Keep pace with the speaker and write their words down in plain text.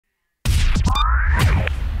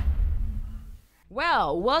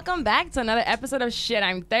Well, welcome back to another episode of Shit,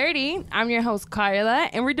 I'm 30. I'm your host,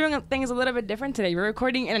 Carla, and we're doing things a little bit different today. We're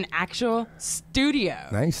recording in an actual studio.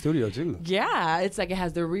 Nice studio, too. Yeah, it's like it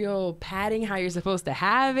has the real padding, how you're supposed to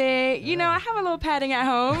have it. You know, I have a little padding at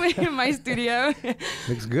home in my studio.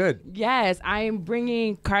 Looks good. Yes, I'm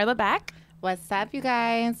bringing Carla back. What's up, you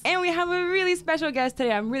guys? And we have a really special guest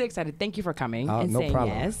today. I'm really excited. Thank you for coming and no saying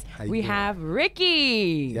problem. yes. How you We doing? have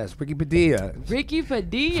Ricky. Yes, Ricky Padilla. Ricky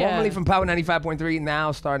Padilla. Formerly from Power 95.3,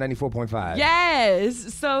 now Star 94.5.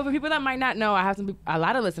 Yes. So for people that might not know, I have a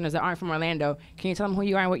lot of listeners that aren't from Orlando. Can you tell them who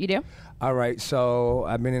you are and what you do? All right, so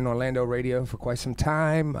I've been in Orlando radio for quite some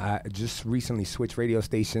time. I just recently switched radio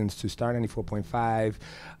stations to Star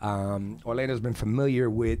 94.5. Orlando's been familiar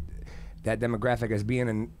with that demographic as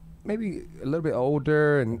being maybe a little bit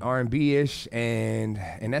older and R&B-ish, and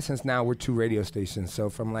in essence now we're two radio stations. So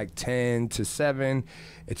from like 10 to 7,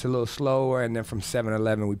 it's a little slower, and then from 7 to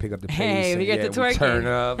 11 we pick up the pace. Hey, we get the twerking. We turn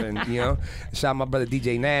up, and you know, shout out my brother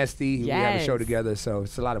DJ Nasty. Yes. We have a show together, so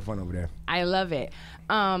it's a lot of fun over there. I love it.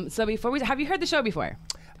 So before have you heard the show before?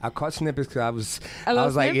 I caught snippets because I was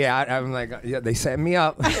snips? like, I'm like, yeah, they set me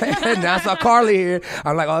up. Now I saw Carly here.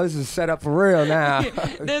 I'm like, oh, this is set up for real now.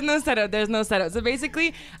 There's no setup. So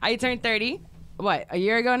basically, I turned 30, a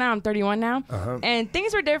year ago now? I'm 31 now. Uh-huh. And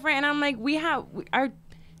things were different. And I'm like, our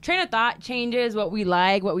train of thought changes, what we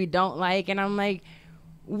like, what we don't like. And I'm like,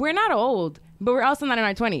 we're not old, but we're also not in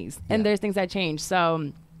our 20s. And there's things that change.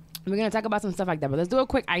 So we're going to talk about some stuff like that. But let's do a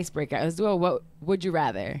quick icebreaker. Let's do a what would you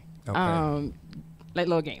rather. Okay. Like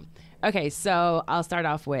little game. Okay, so I'll start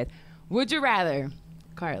off with, would you rather,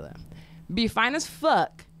 Carla, be fine as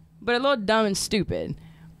fuck, but a little dumb and stupid,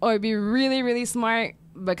 or be really, really smart,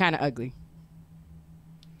 but kind of ugly?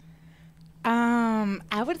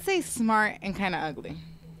 I would say smart and kind of ugly.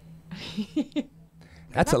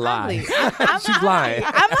 That's a lie. I'm She's lying.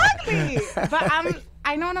 I'm ugly, but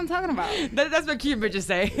I know what I'm talking about. That's what cute bitches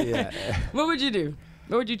say. Yeah. What would you do?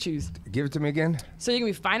 What would you choose? Give it to me again. So you can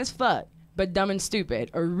be fine as fuck, but dumb and stupid,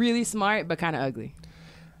 or really smart, but kind of ugly?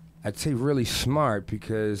 I'd say really smart,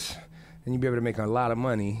 because then you'll be able to make a lot of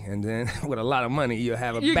money, and then with a lot of money, you'll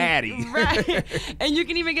have a baddie. Right. And you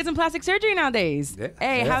can even get some plastic surgery nowadays. Yeah.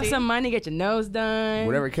 Hey, Yeah. have some money, get your nose done.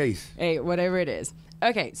 Whatever case. Hey, whatever it is.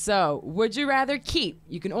 Okay, so would you rather keep,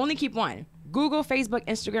 you can only keep one, Google, Facebook,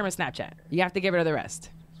 Instagram, or Snapchat? You have to get rid of the rest.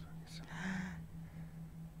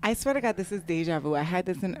 I swear to God, this is deja vu. I had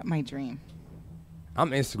this in my dream.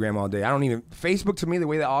 I'm Instagram all day. I don't even Facebook. To me, the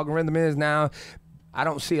way the algorithm is now, I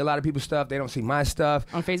don't see a lot of people's stuff. They don't see my stuff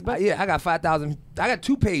On Facebook? Yeah, I got 5,000. I got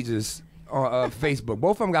 2 pages on Facebook.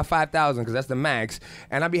 Both of them got 5,000 because that's the max,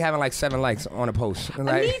 and I be having like 7 likes on a post. And,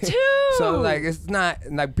 like, Me too. So like, it's not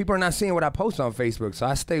like people are not seeing what I post on Facebook. So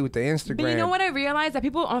I stay with the Instagram. But you know what I realized? That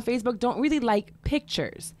people on Facebook don't really like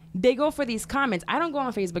pictures. They go for these comments. I don't go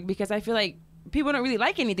on Facebook because I feel like people don't really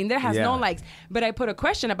like anything. There has no likes. But I put a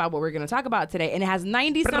question about what we're going to talk about today, and it has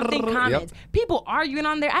 90-something comments. Yep. People arguing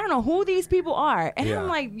on there. I don't know who these people are. And Yeah. I'm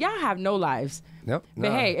like, y'all have no lives. Yep.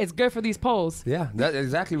 But hey, it's good for these polls. Yeah, that's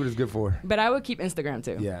exactly what it's good for. But I would keep Instagram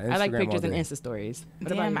too. Yeah, I like Instagram pictures all and day. Insta stories.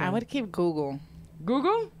 What about Damn, you, I man? would keep Google.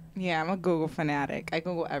 Google? Yeah, I'm a Google fanatic. I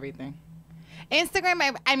Google everything.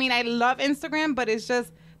 Instagram, I mean, I love Instagram, but it's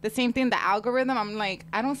just the same thing, the algorithm. I'm like,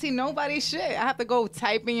 I don't see nobody's shit. I have to go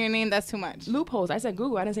type in your name. That's too much. Loopholes. I said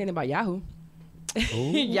Google. I didn't say anything about Yahoo.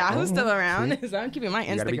 Ooh, Yahoo's still around, so I'm keeping my Instagram.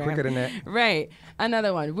 You gotta be quicker than that. Right.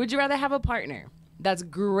 Another one. Would you rather have a partner that's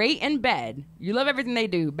great in bed, you love everything they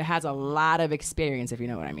do, but has a lot of experience, if you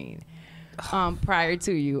know what I mean, prior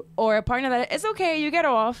to you, or a partner that it's okay, you get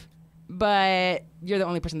off, but you're the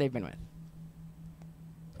only person they've been with?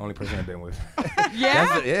 Only person I've been with.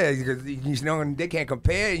 Yeah? Because you know they can't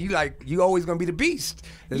compare. You always gonna be the beast.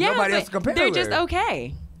 There's nobody but else to compare they're with. just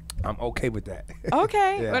okay. I'm okay with that.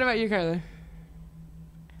 Okay. Yeah. What about you, Carla?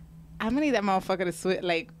 I'm gonna need that motherfucker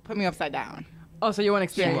to put me upside down. Oh, so you want She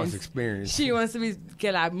experience? wants experience. She wants to be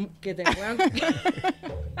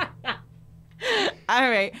All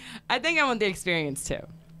right. I think I want the experience too.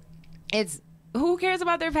 It's who cares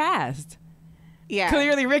about their past? Yeah.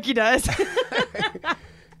 Clearly Ricky does.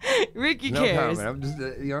 Ricky No cares. comment. I'm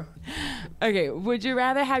just, Okay, would you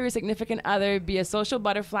rather have your significant other be a social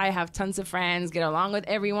butterfly, have tons of friends, get along with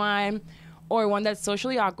everyone, or one that's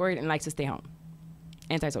socially awkward and likes to stay home?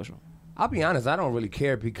 Antisocial. I'll be honest. I don't really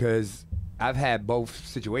care because I've had both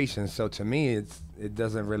situations. So to me, it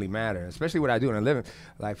doesn't really matter. Especially what I do in a living,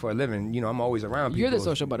 like for a living. You know, I'm always around people. You're the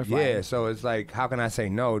social butterfly. Yeah. So it's like, how can I say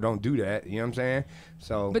no? Don't do that. You know what I'm saying?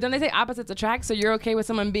 So. But then they say opposites attract, so you're okay with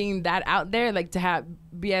someone being that out there, like to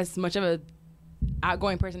be as much of a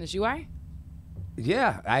outgoing person as you are?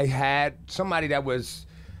 Yeah, I had somebody that was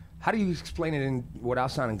how do you explain it in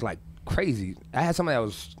without sounding like crazy? I had somebody that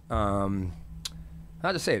was,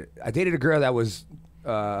 I'll just say it. I dated a girl that was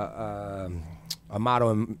a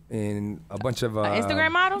model in a bunch of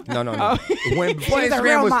Instagram model? No. Before She's a Instagram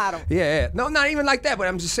real was, model. Yeah. No, not even like that. But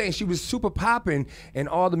I'm just saying she was super popping in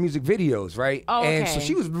all the music videos, right? Oh, and so okay.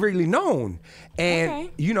 she was really known. And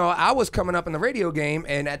Okay. you know, I was coming up in the radio game,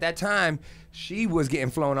 and at that time, she was getting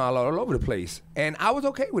flown all over the place, and I was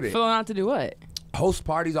okay with it. Filling out to do what? Host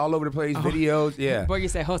parties all over the place, videos, yeah. Boy, you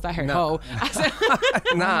said host, I heard No. hoe. I said,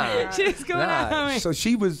 Nah. she's going on. So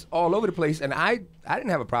she was all over the place, and I didn't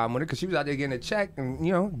have a problem with it because she was out there getting a check and,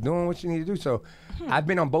 you know, doing what she needed to do. So I've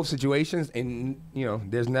been on both situations, and, you know,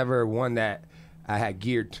 there's never one that I had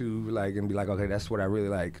geared to, like, and be like, okay, that's what I really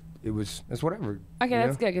like. It's whatever. Okay, you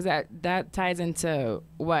that's know? good because that ties into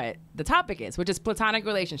what the topic is, which is platonic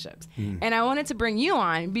relationships. And I wanted to bring you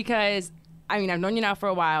on because, I mean, I've known you now for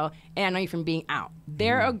a while, and I know you from being out.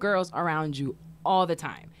 There are girls around you all the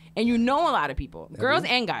time, and you know a lot of people, girls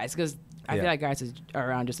and guys, because I feel like guys are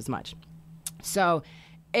around just as much. So,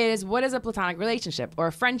 what is a platonic relationship or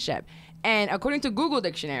a friendship? And according to Google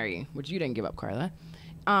Dictionary, which you didn't give up, Carla,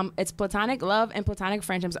 it's platonic love and platonic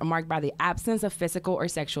friendships are marked by the absence of physical or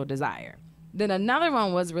sexual desire. Then another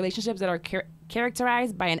one was relationships that are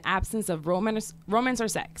characterized by an absence of romance or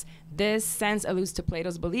sex. This sense alludes to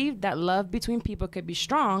Plato's belief that love between people could be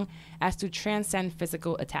strong as to transcend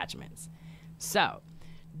physical attachments. So,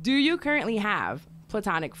 do you currently have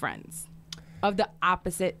platonic friends of the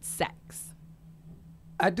opposite sex?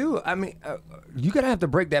 I do. I mean, you're going to have to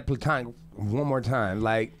break that platonic one more time.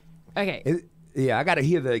 Like, Okay. yeah, I got to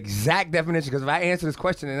hear the exact definition because if I answer this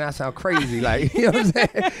question, then I sound crazy. Like, you know what I'm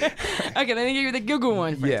saying? Okay, let me give you the Google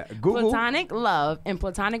one first. Yeah, Google. Platonic love and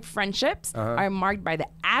platonic friendships are marked by the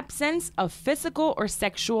absence of physical or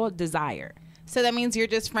sexual desire. So that means you're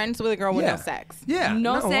just friends with a girl with no sex. Yeah.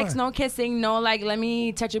 No sex, no kissing, no like, let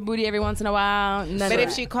me touch your booty every once in a while. None But of if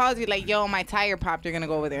that. she calls you like, yo, my tire popped, you're going to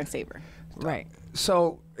go over there and save her. Right.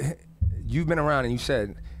 So, you've been around and you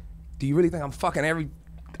said, do you really think I'm fucking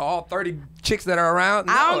all 30 chicks that are around?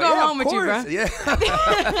 No, I don't go home of with you, course. bro. Yeah.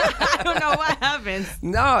 I don't know what happens.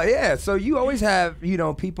 No, yeah. So you always have, you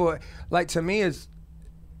know, people, like to me is,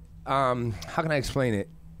 how can I explain it?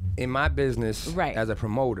 In my business Right. as a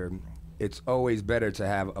promoter, it's always better to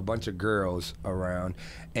have a bunch of girls around.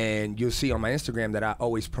 And you'll see on my Instagram that I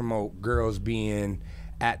always promote girls being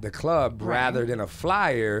at the club rather than a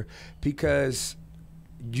flyer because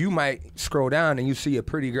you might scroll down and you see a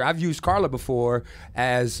pretty girl. I've used Carla before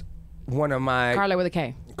as one of my... Carla with a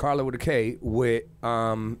K. Carla with a K with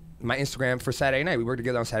my Instagram for Saturday night. We work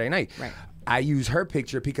together on Saturday night. Right. I use her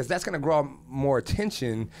picture because that's going to draw more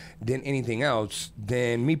attention than anything else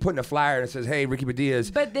than me putting a flyer that says, hey, Ricky Padilla.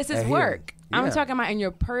 But this is here. work. I'm Yeah. talking about in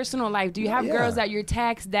your personal life. Do you have Yeah. girls that you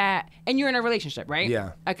text that, and you're in a relationship, right?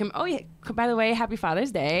 Yeah. Oh yeah. By the way, happy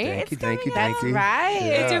Father's Day. Thank you, It's thank you, coming thank up. you. Right. Yeah.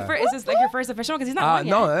 It's your first. Is this like your first official one? Because he's not one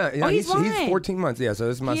yet. No, Oh, he's one. 14 months, yeah, so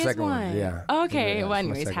this is my He is second one. one. Yeah. Okay. Yeah, Well, it's my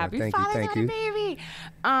anyways, second happy one. Thank you, Father's thank Day, you. baby.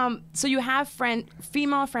 So you have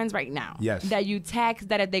female friends right now. Yes. That you text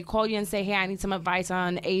that if they call you and say, hey, I need some advice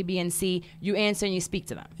on A, B, and C, you answer and you speak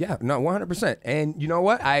to them. Yeah, no, 100%. And you know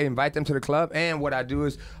what? I invite them to the club, and what I do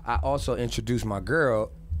is I also introduce my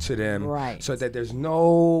girl to them, Right. so that there's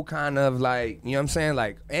no kind of like, you know what I'm saying?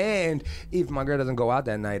 Like, and if my girl doesn't go out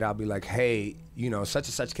that night, I'll be like, hey, you know, such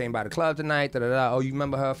and such came by the club tonight, da-da-da. Oh, you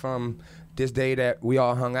remember her from this day that we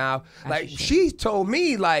all hung out? Like, she told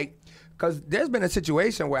me, like, because there's been a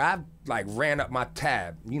situation where I've like ran up my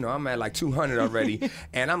tab. You know, I'm at like 200 already,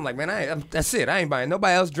 and I'm like, man, that's it. I ain't buying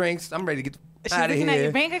nobody else drinks. I'm ready to get She's out of looking here. at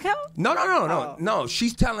your bank account? No.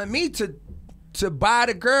 She's telling me to buy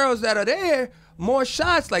the girls that are there more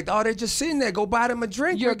shots. Like, oh, they're just sitting there. Go buy them a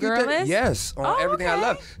drink. Your Ricky. girl is? Yes, on everything I okay.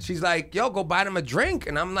 love. She's like, yo, go buy them a drink.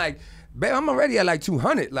 And I'm like, babe, I'm already at like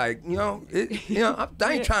 200. Like, you know, I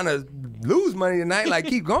ain't trying to lose money tonight. Like,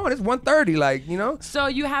 keep going. It's 130. Like, you know. So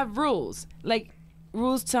you have rules, like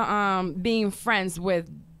rules to being friends with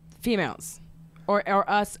females or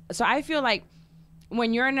us. So I feel like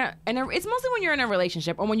when you're in a it's mostly when you're in a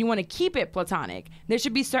relationship or when you want to keep it platonic, there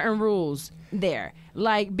should be certain rules there,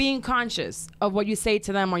 like being conscious of what you say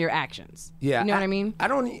to them or your actions. Yeah, you know what I mean? I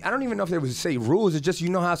don't even know if they would say rules. It's just you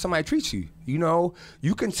know how somebody treats you. You know,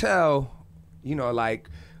 you can tell. You know, like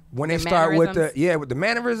when they start with the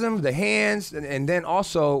mannerisms, the hands, and then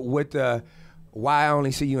also with the why I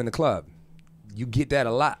only see you in the club. You get that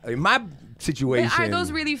a lot in my situation. But are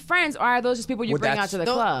those really friends or are those just people you bring out to the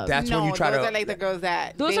club? That's when you try those to. are like the girls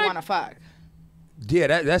that Those they are- want to fuck.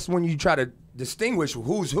 Yeah, that's when you try to distinguish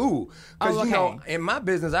who's who. Because, you know, in my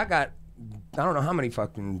business, I got I don't know how many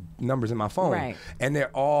fucking numbers in my phone. Right. And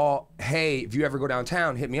they're all, hey, if you ever go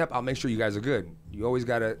downtown, hit me up. I'll make sure you guys are good. You always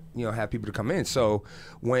got to, have people to come in. So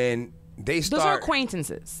when they start. Those are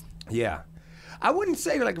acquaintances. Yeah. I wouldn't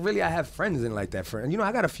say like really I have friends in like that.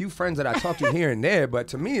 I got a few friends that I talk to here and there, but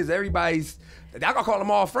to me, it's everybody's. I gotta call them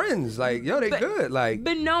all friends. Like, they good. Like,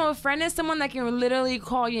 but no, a friend is someone that can literally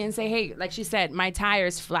call you and say, hey, like she said, my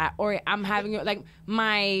tire's flat, or I'm having like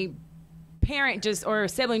my parent or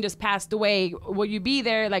sibling just passed away. Will you be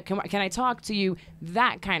there? Like, can I talk to you?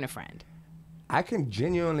 That kind of friend. I can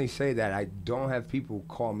genuinely say that I don't have people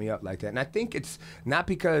call me up like that, and I think it's not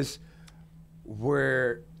because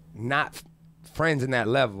we're not friends in that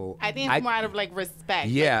level. I think it's more out of like respect.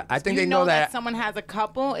 Yeah, like, I think they know that someone has a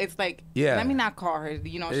couple. It's like, let me not call her.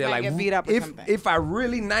 She might get beat up or something. If I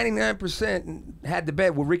really 99% had to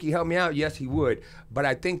bet, would Ricky help me out? Yes, he would. But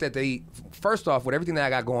I think that first off, with everything that I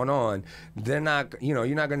got going on, they're not. You're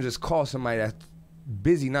not gonna just call somebody that's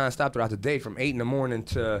busy nonstop throughout the day from 8 in the morning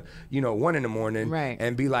to 1 in the morning, right,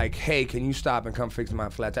 and be like, hey, can you stop and come fix my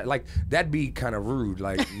flat tire? Like, that'd be kind of rude,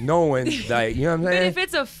 like knowing like, you know what I'm saying? But if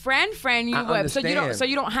it's a friend you would. Understand. So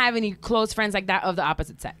you don't have any close friends like that of the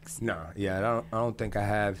opposite sex. No, I don't think I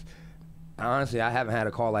have. Honestly, I haven't had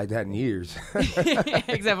a call like that in years.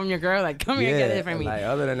 Except from your girl, like, come here and get it from me. Like,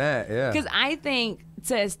 other than that, yeah. Because I think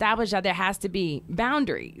to establish that there has to be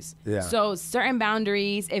boundaries. Yeah. So certain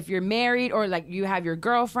boundaries, if you're married or like you have your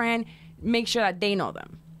girlfriend, make sure that they know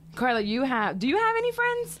them. Carla, do you have any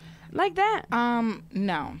friends like that?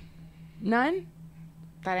 No. None?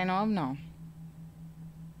 That I know of, no.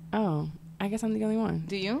 Oh, I guess I'm the only one.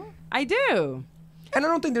 Do you? I do. And I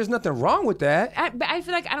don't think there's nothing wrong with that. But I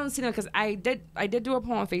feel like I don't see them because I did do a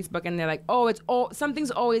poll on Facebook and they're like, something's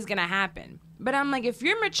always gonna happen. But I'm like, if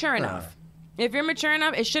you're mature enough,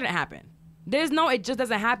 it shouldn't happen. It just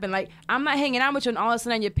doesn't happen. Like, I'm not hanging out with you and all of a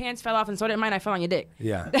sudden your pants fell off and so did mine, I fell on your dick.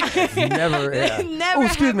 Yeah. Never. Yeah. Never. Oh,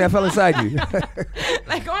 excuse me, I fell inside you.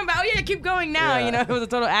 Like, going back, keep going now. Yeah. It was a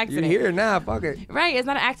total accident. You're here now, fuck it. Right. It's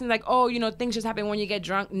not an accident like, things just happen when you get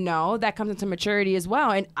drunk. No, that comes into maturity as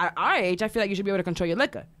well. And at our age, I feel like you should be able to control your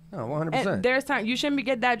liquor. Oh, 100%. And there's time you shouldn't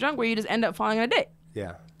get that drunk where you just end up falling on a dick.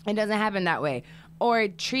 Yeah. It doesn't happen that way. Or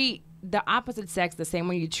treat the opposite sex the same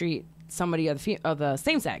way you treat somebody of the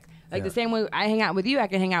same sex. Like, the same way I hang out with you, I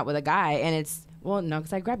can hang out with a guy, and it's, well, no,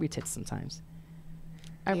 because I grab your tits sometimes.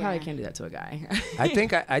 I probably can't do that to a guy. I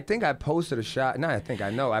think I posted a shot. No, I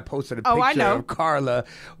posted a I picture know. of Carla.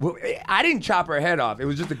 Well, I didn't chop her head off. It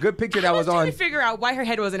was just a good picture that was on. I was trying to figure out why her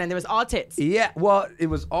head wasn't in. There was all tits. Yeah, well, it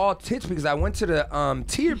was all tits because I went to the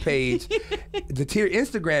tier page, the tier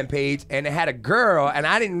Instagram page, and it had a girl, and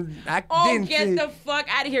I didn't. Get the fuck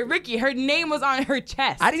out of here, Ricky. Her name was on her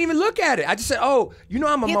chest. I didn't even look at it. I just said, "Oh,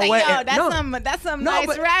 I'm a He's Moet." like, yo, that's some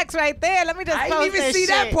nice racks right there. Let me just. I post didn't even this see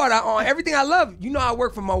that shit. part on everything I love. I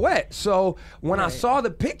work for Moet, so when I saw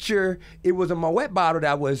the picture, it was a Moet bottle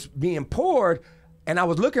that was being poured. And I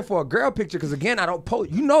was looking for a girl picture because, again, I don't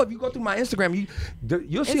post. If you go through my Instagram,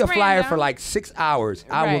 you'll see a flyer for like 6 hours.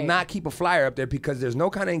 I will not keep a flyer up there because there's no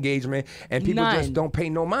kind of engagement and people just don't pay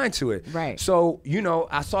no mind to it. Right. So,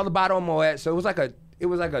 I saw the bottle on Moet. So it was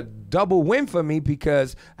like a double win for me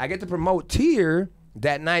because I get to promote Tier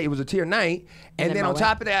that night. It was a Tier night. And then on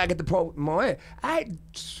top of that, I get to promote Moet. I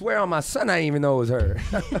swear on my son, I didn't even know it was her.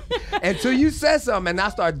 Until you said something and I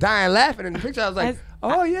started dying laughing in the picture. I was like,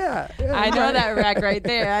 oh, yeah. I know that rack right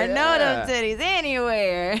there. I know them titties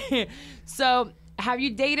anywhere. So, have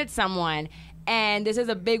you dated someone, and this is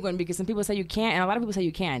a big one because some people say you can't, and a lot of people say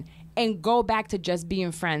you can, and go back to just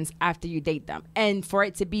being friends after you date them, and for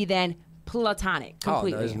it to be then platonic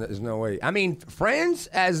completely? Oh, no, there's no way. I mean, friends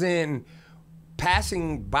as in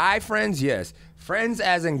passing by friends, yes. Friends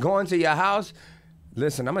as in going to your house,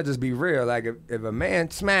 listen, I'm going to just be real. Like, if a man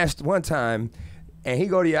smashed one time and he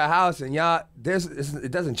go to your house and y'all,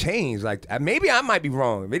 it doesn't change. Like, maybe I might be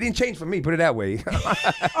wrong. It didn't change for me, put it that way.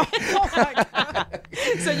 Oh my God.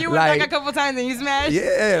 So you went like a couple times and you smashed?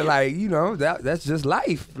 Yeah, like, that's just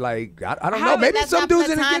life. Like, I don't know. Maybe some dudes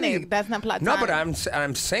in the That's not platonic. No, but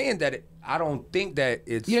I'm saying that I don't think that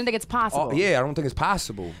it's... You don't think it's possible? Yeah, I don't think it's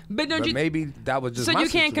possible. But maybe that was just so my you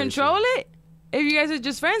can't situation. control it? If you guys are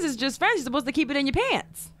just friends, it's just friends. You're supposed to keep it in your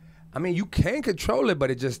pants. I mean, you can control it,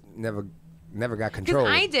 but it just never got controlled.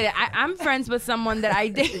 Because I did it. I'm friends with someone that I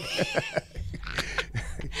dated.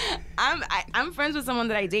 I'm friends with someone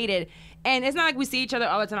that I dated, and it's not like we see each other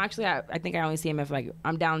all the time. Actually, I think I only see him if like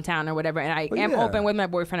I'm downtown or whatever, and I am open with my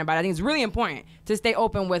boyfriend about it. I think it's really important to stay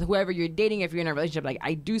open with whoever you're dating if you're in a relationship. Like,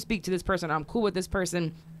 I do speak to this person. I'm cool with this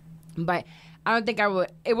person. But I don't think I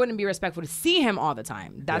would. It wouldn't be respectful to see him all the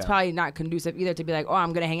time. That's probably not conducive either to be like, oh,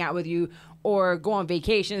 I'm gonna hang out with you or go on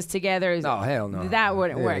vacations together. Oh hell no. That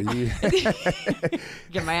wouldn't work.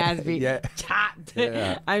 Get my ass beat. Yeah. Chopped.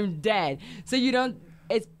 Yeah. I'm dead. So you don't.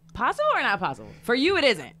 It's possible or not possible for you? It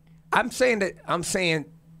isn't. I'm saying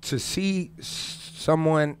to see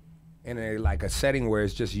someone in a setting where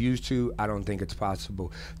it's just used to, I don't think it's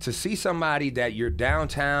possible. To see somebody that you're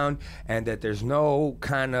downtown and that there's no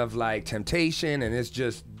kind of like temptation and it's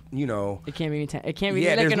just, it can't be. It can't be.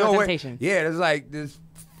 there's no temptation. Yeah, there's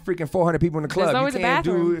freaking 400 people in the club. There's always you a can't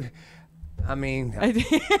bathroom. I mean,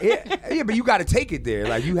 yeah, but you got to take it there.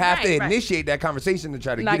 Like you have to initiate that conversation to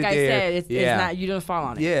try to get it there. Like I said, it's not. You don't fall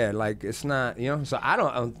on it. Yeah, like it's not. So I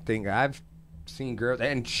don't think I've seen girls,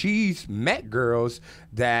 and she's met girls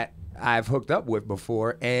that I've hooked up with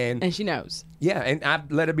before, and she knows. Yeah, and I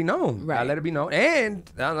let it be known. Right. I let it be known, and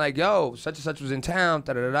I'm like, yo, such and such was in town.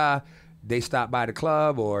 Da da da. They stopped by the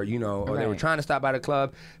club, or or they were trying to stop by the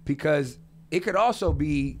club, because it could also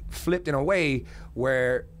be flipped in a way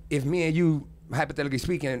where if me and you, hypothetically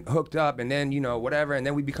speaking, hooked up, and then whatever, and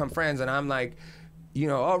then we become friends, and I'm like,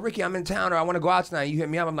 oh, Ricky, I'm in town, or I want to go out tonight. You hit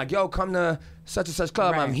me up. I'm like, yo, come to such and such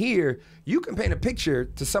club. Right. I'm here. You can paint a picture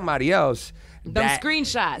to somebody else. Them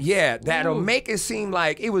screenshots. Yeah, that'll make it seem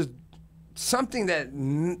like it was something that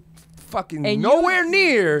fucking and nowhere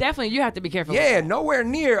near. Definitely, you have to be careful. Yeah, nowhere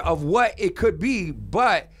near of what it could be.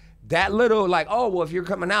 But that little like, oh, well, if you're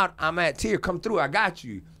coming out, I'm at Tier. Come through. I got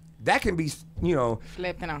you. That can be,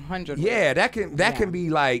 flipped in 100 ways. Yeah, that can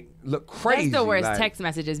be like look crazy. That's the worst like, text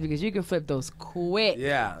messages because you can flip those quick.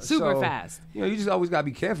 Yeah, super fast. You just always gotta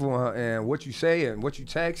be careful and what you say and what you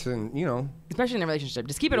text and especially in a relationship,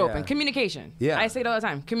 just keep it open. Communication. Yeah, I say it all the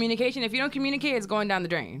time. Communication. If you don't communicate, it's going down the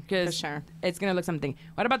drain because sure. It's gonna look something.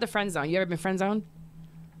 What about the friend zone? You ever been friend zoned?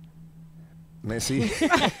 Man, see,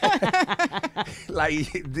 like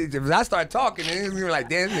if I start talking, and you're like,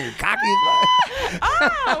 damn, this nigga cocky.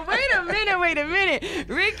 Oh, wait a minute,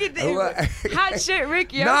 Ricky, hot shit,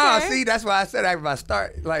 Ricky. Nah, okay. see, that's why I said if I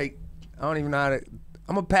start, like, I don't even know how to.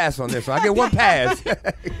 I'm gonna pass on this one. I get one pass.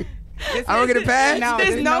 I don't get a pass. No,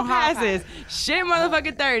 there's no passes. Shit,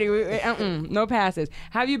 motherfucking 30. No passes.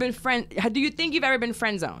 Have you been do you think you've ever been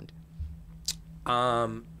friend zoned?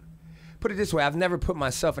 Put it this way, I've never put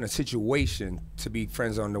myself in a situation to be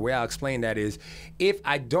friend zoned. The way I'll explain that is, if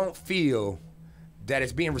I don't feel that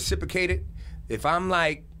it's being reciprocated, if I'm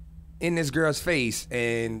like in this girl's face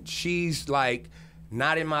and she's like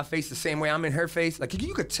not in my face the same way I'm in her face, like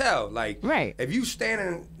you could tell, like right. If you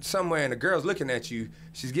standing somewhere and a girl's looking at you,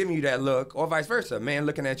 she's giving you that look, or vice versa, a man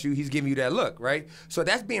looking at you, he's giving you that look, right? So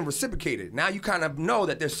that's being reciprocated. Now you kind of know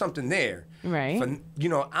that there's something there. Right.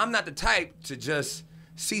 I'm not the type to just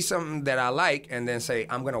see something that I like and then say,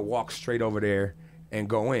 I'm going to walk straight over there and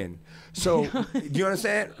go in. So, you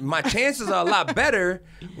understand? My chances are a lot better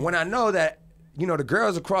when I know that, the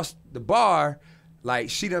girls across the bar,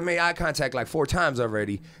 like, she done made eye contact like 4 times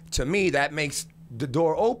already. To me, that makes the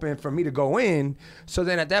door open for me to go in. So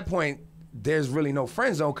then at that point, there's really no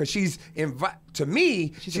friend zone because she's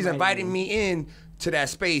inviting me in to that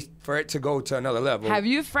space for it to go to another level. Have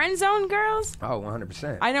you friend zoned girls? Oh,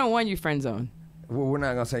 100%. I know one you friend zoned. Well, we're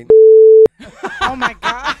not going to say Oh, my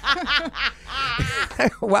God.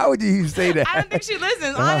 Why would you say that? I don't think she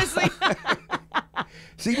listens, honestly.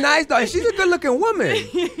 She's nice, though. She's a good-looking woman.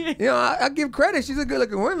 I give credit. She's a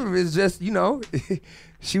good-looking woman. It's just,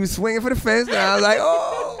 she was swinging for the fence, and I was like,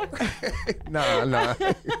 oh. No.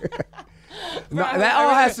 No, that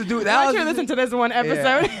all has to do. Why don't you listen to this one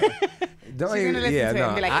episode? Yeah. Don't She's even, gonna listen to it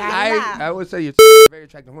and be like, I would say you're a very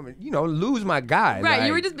attractive woman. Lose my guy. Right, like,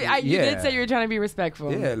 you were just. You did say you were trying to be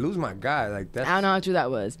respectful. Yeah, lose my guy. Like that. I don't know how true that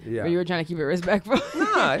was. Yeah. But you were trying to keep it respectful.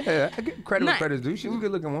 I get credit where credit's due. She's a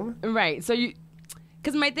good looking woman. Right. So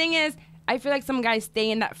because my thing is, I feel like some guys stay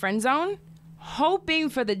in that friend zone, hoping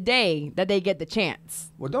for the day that they get the chance.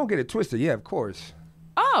 Well, don't get it twisted. Yeah, of course.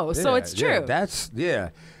 Oh, so it's true. Yeah,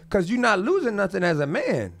 because you're not losing nothing as a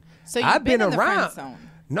man. So I've been in around. The friend zone.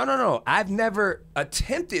 No. I've never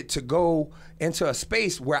attempted to go into a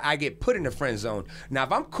space where I get put in the friend zone. Now,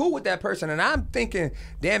 if I'm cool with that person and I'm thinking,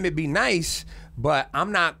 damn, it'd be nice, but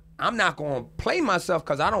I'm not going to play myself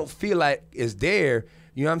because I don't feel like it's there.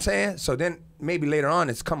 You know what I'm saying? So then maybe later on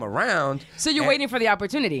it's come around. So you're waiting for the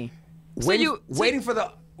opportunity. Waiting for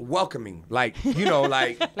the welcoming, like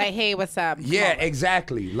like like, hey, what's up? Yeah,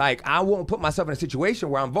 exactly. Like I won't put myself in a situation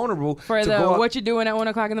where I'm vulnerable for what you doing at 1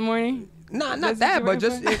 o'clock in the morning. Nah, not that, but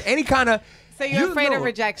just any kind of. So you're afraid of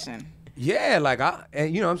rejection. Yeah, like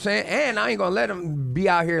and you know what I'm saying, and I ain't gonna let him be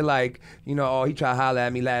out here like oh, he tried to holler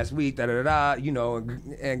at me last week,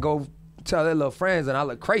 and go tell their little friends and I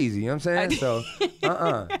look crazy. You know what I'm saying? So,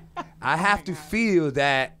 I have to feel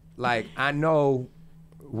that, like, I know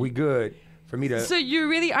we good for me to. So you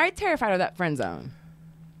really are terrified of that friend zone?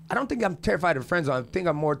 I don't think I'm terrified of friend zone. I think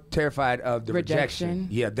I'm more terrified of the rejection.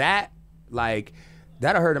 Yeah, that, like,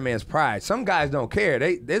 that'll hurt a man's pride. Some guys don't care.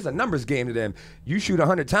 There's a numbers game to them. You shoot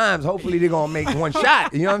 100 times, hopefully they're going to make one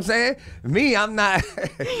shot. You know what I'm saying? Me, I'm not.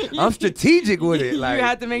 I'm strategic with it. Like, you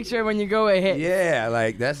have to make sure when you go it hits. Yeah,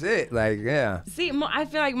 like, that's it. Like, yeah. See, I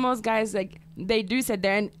feel like most guys, like, they do sit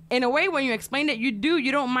there. And in a way, when you explain it, you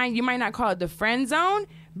don't mind. You might not call it the friend zone,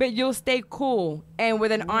 but you'll stay cool and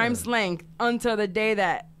with an arm's length until the day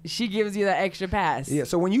that she gives you the extra pass. Yeah,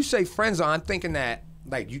 so when you say friend zone, I'm thinking that,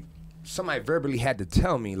 like, somebody verbally had to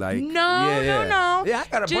tell me, like, no. Yeah,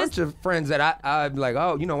 I got a bunch of friends that I'd be like,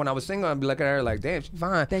 oh, you know, when I was single, I'd be looking at her like, damn, she's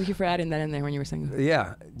fine. Thank you for adding that in there when you were single.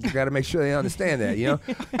 Yeah, you got to make sure they understand that, you know.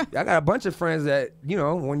 I got a bunch of friends that, you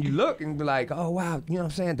know, when you look and be like, oh, wow, you know what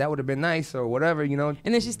I'm saying, that would have been nice or whatever, you know.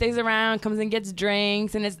 And then she stays around, comes and gets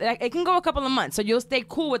drinks, and it can go a couple of months. So you'll stay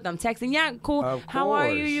cool with them, texting, yeah, cool. Of How are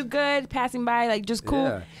you? You good? Passing by, like, just cool.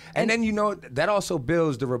 Yeah. And then, you know, that also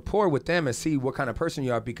builds the rapport with them and see what kind of person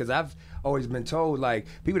you are, because I've always been told, like,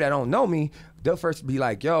 people that don't know me, they'll first be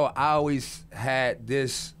like, yo, I always had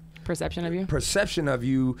this perception of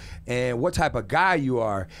you and what type of guy you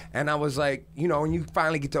are. And I was like, you know, when you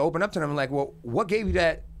finally get to open up to them, I'm like, well, what gave you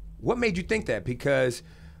that? What made you think that? Because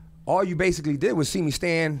all you basically did was see me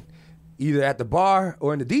stand either at the bar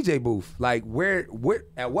or in the DJ booth. Like, where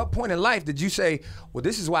at what point in life did you say, well,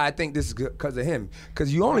 this is why I think this is because of him?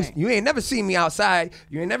 Because you ain't never seen me outside.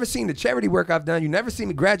 You ain't never seen the charity work I've done. You never seen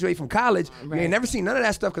me graduate from college. You ain't never seen none of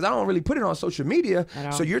that stuff because I don't really put it on social media.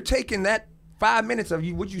 So you're taking that 5 minutes of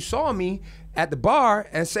what you saw me at the bar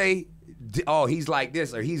and say, oh, he's like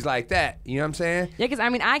this or he's like that. You know what I'm saying? Yeah, because, I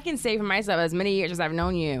mean, I can say for myself, as many years as I've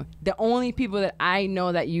known you, the only people that I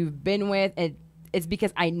know that you've been with, it's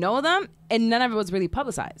because I know them, and none of it was really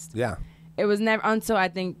publicized. Yeah. It was never until I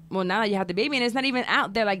think, well, now that you have the baby, and it's not even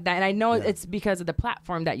out there like that, and I know it's because of the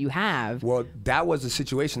platform that you have. Well, that was the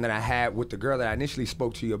situation that I had with the girl that I initially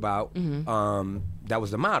spoke to you about. That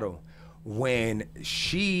was the model. When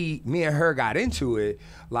me and her got into it,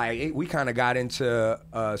 like, we kind of got into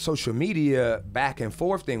social media back and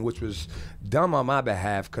forth thing, which was dumb on my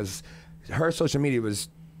behalf because her social media was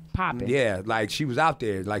popping. Yeah, like, she was out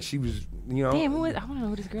there. Like, she was, you know. Damn, I want to know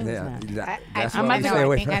who this girl is now. That's I what I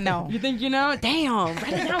think I know. You think you know? Damn,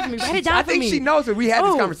 write it down for me. Write it down for me. I think she knows that we had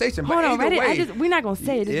this conversation. But hold on, either way, we're not going to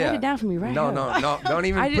say it. Just write it down for me right now. No. Don't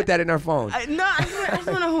even put that in her phone. I just want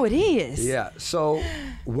to know who it is. Yeah, so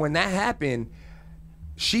when that happened,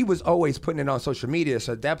 she was always putting it on social media.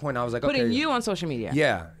 So at that point, I was like, putting you on social media.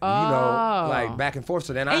 Yeah, you know, like, back and forth.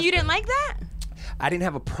 So then you didn't like that? I didn't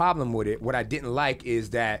have a problem with it. What I didn't like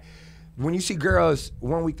is that when you see girls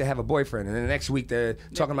 1 week they have a boyfriend and then the next week they're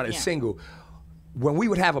talking about it single. When we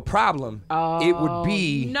would have a problem, it would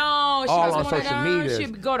be all on social media.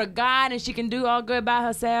 She'd go to God and she can do all good by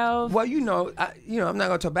herself. Well, I'm not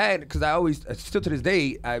gonna talk bad because I always, still to this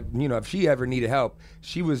day, if she ever needed help,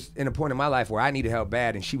 she was in a point in my life where I needed help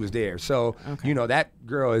bad and she was there. So, that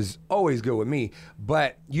girl is always good with me.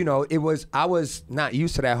 But, I was not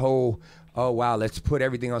used to that whole, oh wow, let's put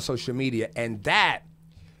everything on social media. And that,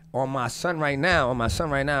 on my son right now,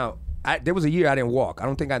 there was a year I didn't walk. I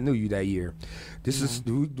don't think I knew you that year. This is,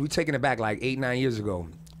 we taking it back like 8-9 years ago.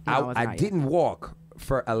 I didn't walk.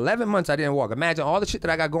 For 11 months, I didn't walk. Imagine all the shit that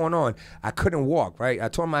I got going on. I couldn't walk, right? I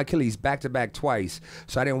tore my Achilles back-to-back twice,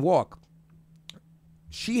 so I didn't walk.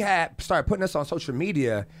 She had started putting us on social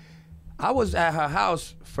media. I was at her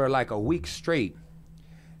house for like a week straight.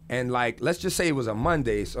 And like, let's just say it was a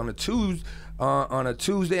Monday. So on a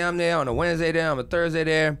Tuesday I'm there, on a Wednesday there, on a Thursday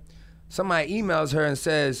there. Somebody emails her and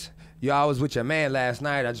says, yo, I was with your man last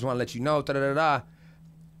night. I just want to let you know, da-da-da-da.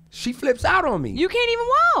 She flips out on me. You can't even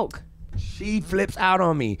walk. She flips out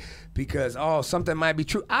on me because, something might be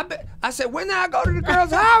true. I said, when did I go to the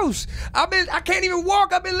girl's house? I can't even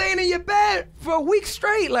walk. I've been laying in your bed for a week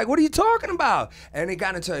straight. Like, what are you talking about? And it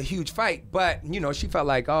got into a huge fight. But, she felt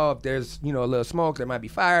like, if there's, a little smoke, there might be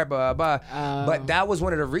fire, blah, blah. But that was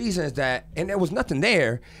one of the reasons and there was nothing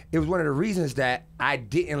there. It was one of the reasons that I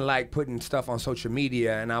didn't like putting stuff on social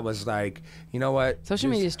media. And I was like, you know what? Social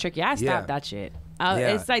media is tricky. I stopped that shit.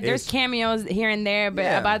 It's like there's cameos here and there, but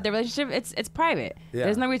about the relationship, it's private. Yeah.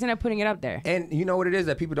 There's no reason of putting it up there. And you know what it is?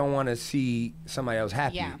 That people don't want to see somebody else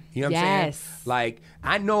happy. Yeah. You know what I'm saying? Like,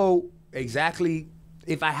 I know exactly,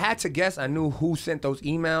 if I had to guess, I knew who sent those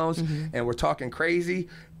emails and were talking crazy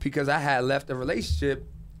because I had left a relationship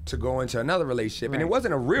to go into another relationship. And it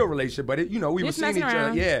wasn't a real relationship, but we were Just seeing each messing other.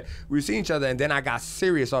 around. Yeah, we were seeing each other, and then I got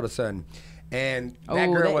serious all of a sudden. And that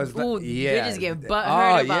girl was bitches get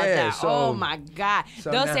butthurt about that. So, oh my God.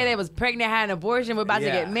 They'll say they was pregnant, had an abortion, we're about to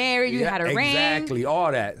get married, you had a ring. Exactly,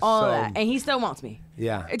 all that. All that. And he still wants me.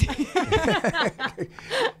 Yeah.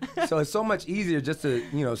 So it's so much easier just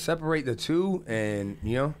to, separate the two and,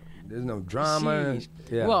 there's no drama.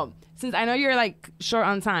 Yeah. Well, since I know you're like short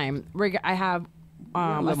on time, I have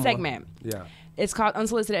a segment. More. Yeah. It's called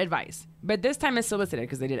Unsolicited Advice. But this time it's solicited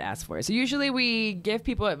because they did ask for it. So usually we give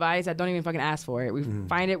people advice that don't even fucking ask for it. We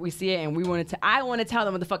find it, we see it, and I want to tell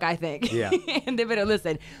them what the fuck I think. Yeah. And they better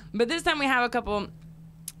listen. But this time we have a couple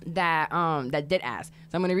that did ask.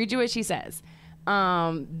 So I'm going to read you what she says.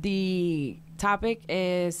 The topic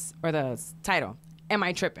is, or the title, Am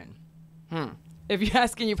I Tripping? If you're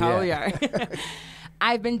asking, you probably are.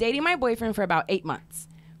 I've been dating my boyfriend for about 8 months.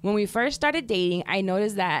 When we first started dating, I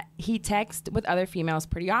noticed that he texts with other females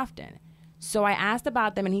pretty often. So I asked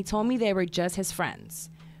about them, and he told me they were just his friends.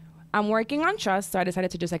 I'm working on trust, so I decided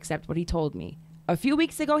to just accept what he told me. A few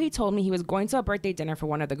weeks ago, he told me he was going to a birthday dinner for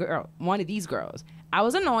one of these girls. I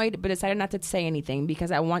was annoyed, but decided not to say anything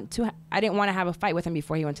because I didn't want to have a fight with him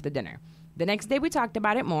before he went to the dinner. The next day, we talked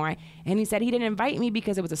about it more, and he said he didn't invite me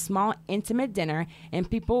because it was a small, intimate dinner, and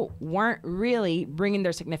people weren't really bringing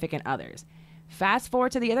their significant others. Fast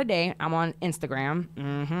forward to the other day, I'm on Instagram,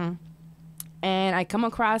 and I come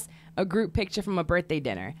across a group picture from a birthday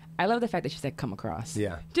dinner. I love the fact that she said come across.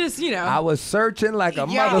 Yeah. Just, I was searching like a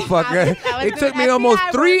motherfucker. It took me almost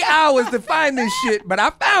 3 hours to find this shit, but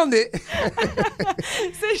I found it.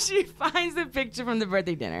 So she finds the picture from the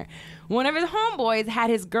birthday dinner. One of his homeboys had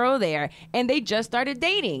his girl there, and they just started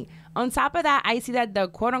dating. On top of that, I see that the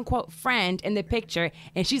quote-unquote friend in the picture,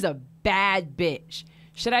 and she's a bad bitch.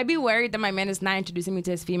 Should I be worried that my man is not introducing me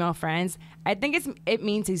to his female friends? I think it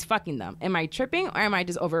means he's fucking them. Am I tripping or am I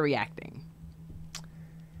just overreacting?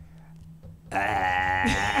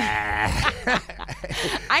 I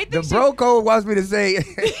think the bro code wants me to say.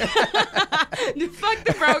 Fuck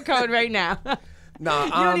the bro code right now. No,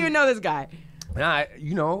 you don't even know this guy. Nah,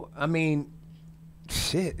 I mean,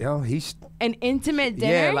 shit, he's an intimate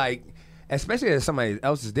dinner. Yeah, like especially if somebody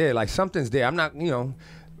else is there, like something's there. I'm not,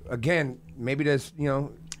 again, maybe there's,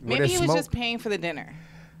 maybe he was just paying for the dinner,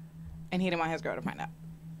 and he didn't want his girl to find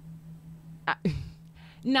out.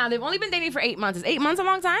 Now they've only been dating for 8 months. Is 8 months a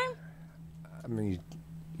long time? I mean,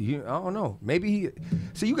 I don't know. Maybe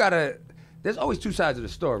so you gotta. There's always two sides of the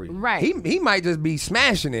story. Right. He might just be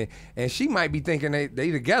smashing it, and she might be thinking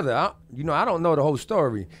they together. I don't know the whole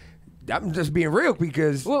story. I'm just being real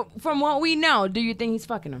because. Well, from what we know, do you think he's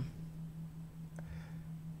fucking him?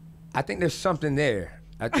 I think there's something there.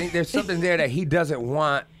 I think there's something there that he doesn't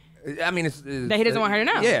want. I mean, it's that he doesn't want her to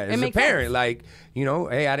know. Yeah, it's it apparent. Sense. Like,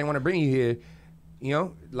 hey, I didn't want to bring you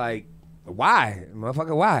here. Like, why,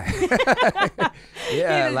 motherfucker? Why?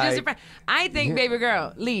 Yeah, like. I think, baby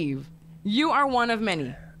girl, leave. You are one of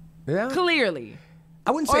many. Yeah. Clearly.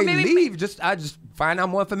 I wouldn't say leave. I just find out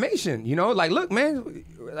more information. Like, look, man.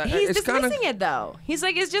 He's dismissing it though. He's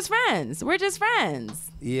like, it's just friends. We're just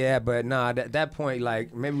friends. Yeah, but nah. At that point,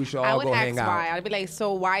 like, maybe we should all go hang out. Why. I'd be like,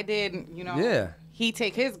 so why did Yeah. he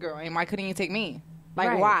take his girl and why couldn't he take me? Like,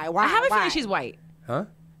 Right. why? I have a feeling she's white. Huh?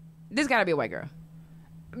 This gotta be a white girl.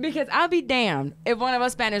 Because I'll be damned if one of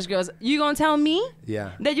us Spanish girls, you gonna tell me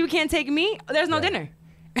that you can't take me? There's no dinner.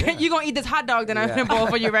 Yeah. You gonna eat this hot dog that I'm gonna boil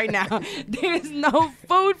for you right now. There's no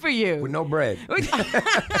food for you. With no bread.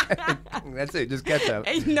 That's it. Just ketchup.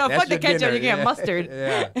 No, That's fuck the ketchup. dinner. You get mustard.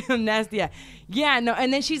 Yeah. Nasty. Yeah, no.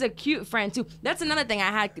 And then she's a cute friend too. That's another thing I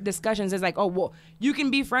had discussions. Is like, oh, well, you can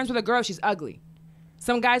be friends with a girl if she's ugly.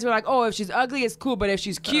 Some guys were like, oh, if she's ugly, it's cool, but if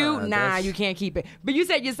she's cute, you can't keep it. But you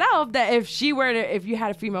said yourself that if you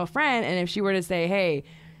had a female friend, and if she were to say, hey,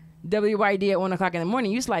 WYD at 1 o'clock in the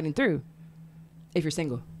morning, you sliding through. If you're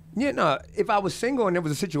single. Yeah, no. If I was single and there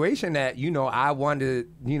was a situation that, I wanted,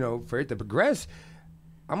 for it to progress,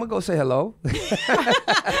 I'm going to go say hello.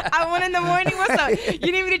 At 1 in the morning? What's up?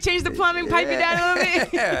 You need me to change the plumbing, pipe you down a little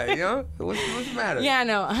bit? Yeah, what's the matter? Yeah,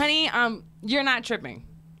 no. Honey, you're not tripping.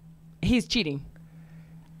 He's cheating.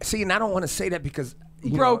 See, and I don't want to say that because...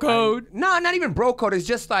 Bro code. No, not even bro code. It's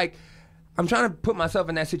just like, I'm trying to put myself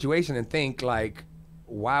in that situation and think, like,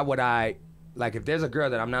 why would I... Like, if there's a girl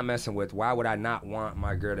that I'm not messing with, why would I not want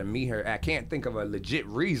my girl to meet her? I can't think of a legit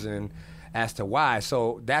reason as to why.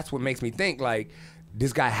 So that's what makes me think, like,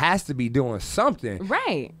 this guy has to be doing something.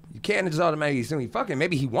 Right. You can't just automatically assume he fucking.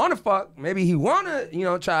 Maybe he want to fuck. Maybe he want to,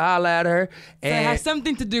 try to holler at her. And so it has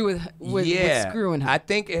something to do with screwing her. I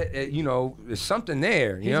think, there's something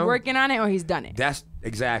there. He's working on it or he's done it. That's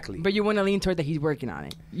Exactly. But you want to lean toward that he's working on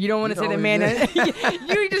it. You don't want to say the know, man.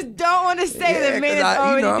 You just don't want to say the man is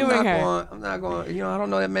already doing her. I'm not going. I don't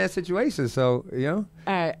know that man's situation. So All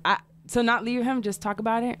right. So not leave him. Just talk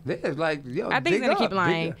about it. it's like, I think he's gonna keep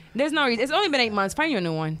lying. There's no reason. It's only been 8 months. Find you a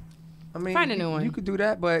new one. I mean, find a new one. You could do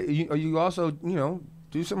that, but you also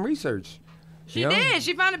do some research. She did.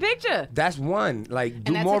 She found a picture. That's one. Like,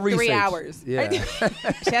 do and that more took research. 3 hours. Yeah.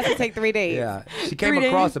 She has to take 3 days. Yeah. She came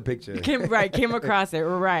across a picture. Came across it.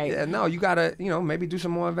 Right. Yeah. No, you gotta maybe do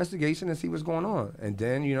some more investigation and see what's going on, and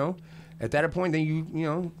then at that point, then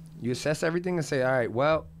you assess everything and say, all right,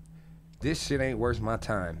 well, this shit ain't worth my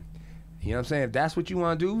time. You know what I'm saying? If that's what you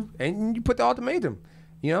want to do, and you put the ultimatum.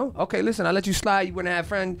 Okay, listen, I let you slide. You went and had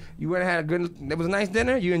friend. You went and had a good. It was a nice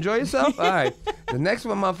dinner. You enjoy yourself. All right. The next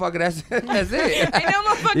one, motherfucker. That's it. Ain't no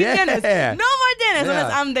more fucking dinners. No more dinners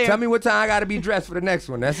unless I'm there. Tell me what time I got to be dressed for the next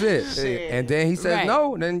one. That's it. Shit. And then he says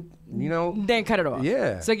no. Then Then cut it off.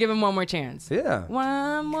 Yeah. So give him one more chance. Yeah.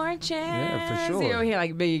 One more chance. Yeah, for sure. You over here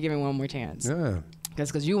like, Biggie, give me one more chance. Yeah.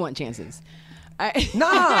 That's because you want chances. Nah,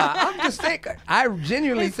 I'm just saying. I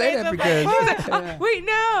genuinely say that because. Wait,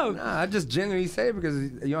 no. Nah, I just genuinely say it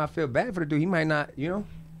because I feel bad for the dude. He might not.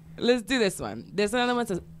 Let's do this one. There's another one.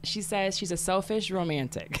 She says she's a selfish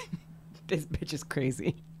romantic. This bitch is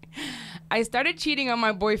crazy. I started cheating on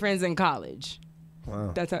my boyfriends in college.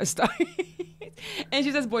 Wow. That's how it started. And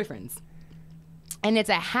she says boyfriends. And it's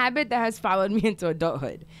a habit that has followed me into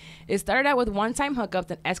adulthood. It started out with one-time hookups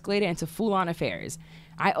and escalated into full-on affairs.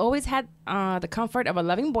 I always had the comfort of a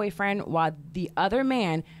loving boyfriend while the other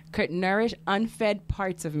man could nourish unfed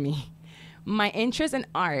parts of me. My interest in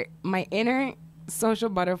art, my inner social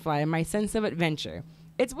butterfly, my sense of adventure.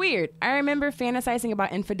 It's weird. I remember fantasizing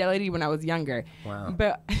about infidelity when I was younger. Wow.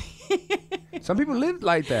 But some people live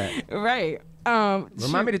like that. Right.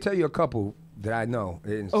 Remind me to tell you a couple that I know.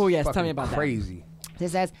 Oh, yes. Tell me about crazy. It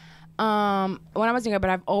says, when I was younger,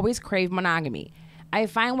 but I've always craved monogamy. I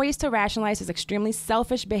find ways to rationalize this extremely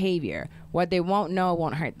selfish behavior. What they won't know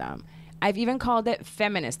won't hurt them. I've even called it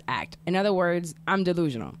feminist act. In other words, I'm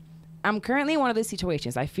delusional. I'm currently in one of these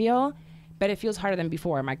situations. I feel, but it feels harder than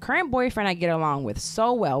before. My current boyfriend I get along with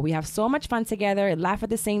so well. We have so much fun together, laugh at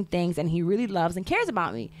the same things, and he really loves and cares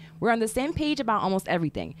about me. We're on the same page about almost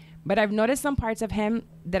everything. But I've noticed some parts of him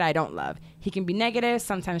that I don't love. He can be negative,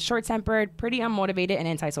 sometimes short-tempered, pretty unmotivated, and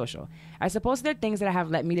antisocial. I suppose there are things that have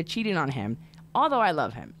led me to cheating on him, although I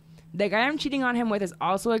love him. The guy I'm cheating on him with is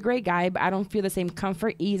also a great guy, but I don't feel the same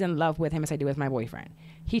comfort, ease, and love with him as I do with my boyfriend.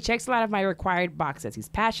 He checks a lot of my required boxes. He's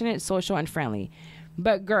passionate, social, and friendly.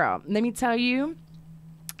 But girl, let me tell you,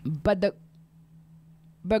 but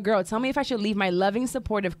girl, tell me if I should leave my loving,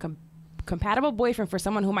 supportive, compatible boyfriend for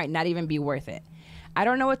someone who might not even be worth it. I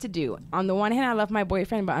don't know what to do. On the one hand, I love my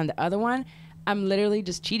boyfriend, but on the other one, I'm literally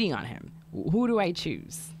just cheating on him. Who do I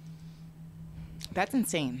choose? That's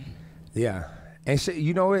insane. Yeah. And so,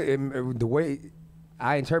 the way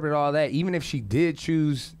I interpret all that, even if she did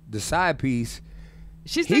choose the side piece,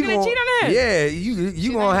 she's still gonna cheat on him. Yeah,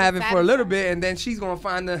 you gonna have it for a little bit, and then she's gonna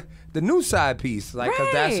find the new side piece, like,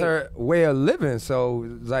 because that's her way of living. So,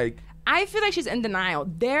 like, I feel like she's in denial.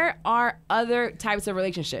 There are other types of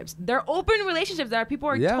relationships. There are open relationships that people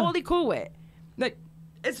are totally cool with. Like,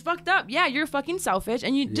 it's fucked up. Yeah, you're fucking selfish,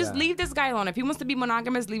 and you just leave this guy alone. If he wants to be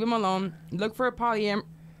monogamous, leave him alone. Look for a polyamorous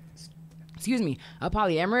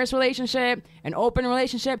relationship, an open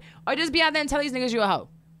relationship, or just be out there and tell these niggas you a hoe.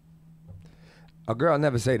 A girl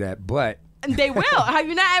never say that, but they will. Have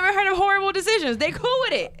you not ever heard of horrible decisions? They cool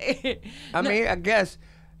with it. I mean, I guess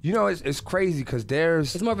it's crazy because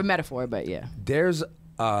it's more of a metaphor, but yeah. There's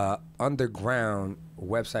a underground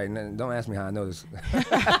website, and don't ask me how I know this.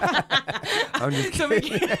 I'm just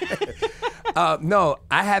kidding. No,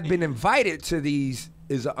 I have been invited to these.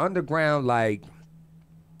 Is an underground like.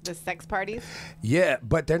 The sex parties? Yeah,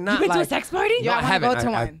 but they're not. You been like, to a sex party? No, I haven't. Go to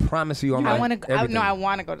I promise you, I want to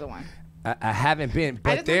go to one. I haven't been,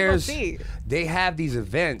 but they have these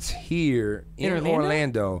events here in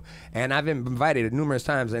Orlando, and I've been invited numerous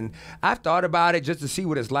times, and I've thought about it just to see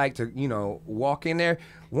what it's like to walk in there.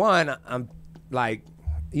 One, I'm like,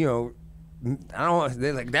 I don't.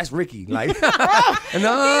 They're like, that's Ricky. Like,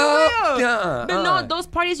 no, those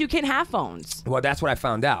parties you can't have phones. Well, that's what I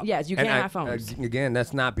found out. Yes, you can't have phones. Again,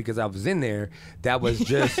 that's not because I was in there. That was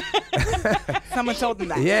just someone told them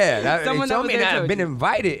that. Yeah, someone told me that I've been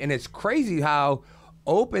invited, and it's crazy how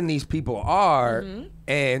open these people are. Mm-hmm.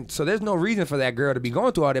 And so there's no reason for that girl to be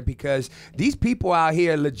going through all that because these people out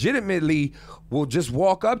here legitimately will just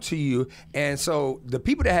walk up to you. And so the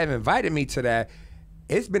people that have invited me to that.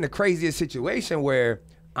 It's been the craziest situation where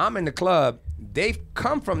I'm in the club. They've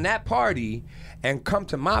come from that party and come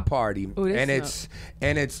to my party, Ooh, and it's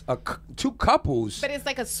two couples. But it's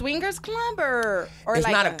like a swingers club, or It's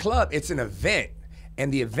like not a club. It's an event,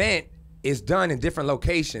 and the event is done in different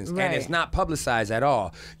locations, and it's not publicized at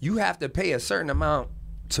all. You have to pay a certain amount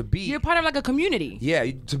to be. You're part of like a community. Yeah,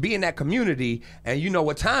 to be in that community, and you know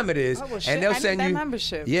what time it is, Oh, well, and shit, they'll I need send that you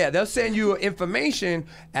membership. Yeah, they'll send you information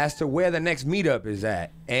as to where the next meetup is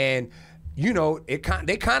at, and you know they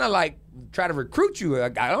kind of like try to recruit you. I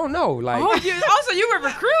don't know, like. Oh, you were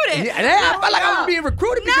recruited. Yeah, I felt like I was being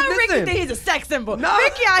recruited because Now Ricky listen, thinks he's a sex symbol. No.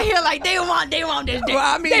 Ricky out here like they want this dick. Well,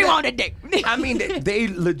 I mean, they want the dick. I mean, they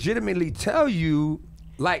legitimately tell you,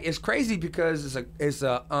 like, it's crazy because it's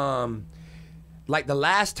a like the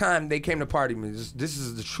last time they came to party me. This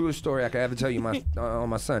is the truest story I could ever tell you, on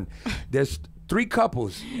my son. There's 3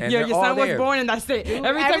 couples, and Yo, they're your all son was there. born and that's it. Every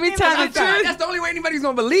time we everything tell was the like that. truth. That's the only way anybody's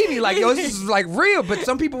gonna believe me. Like, yo, this is like real. But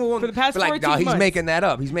some people won't For the past be like, 14 no, he's months. making that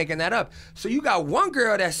up. He's making that up. So you got one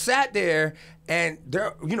girl that sat there, and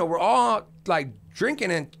they're, we're all like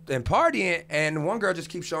drinking and partying, and one girl just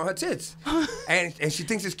keeps showing her tits, and she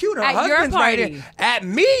thinks it's cute. Her At your husband's right party. there at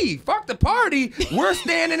me. Fuck the party. We're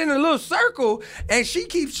standing in a little circle, and she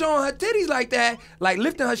keeps showing her titties like that, like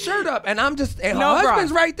lifting her shirt up, and I'm just, and No her bra.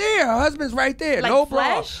 husband's right there. Her husband's right there. Like No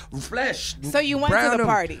flesh? bra. Flesh. So you went to Brown the them.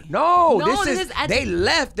 party? No, No, this is at they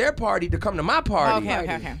left their party to come to my party.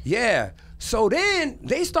 Okay. Yeah. So then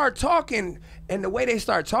they start talking, and the way they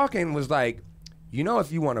start talking was like,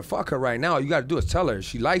 if you want to fuck her right now, all you got to do is tell her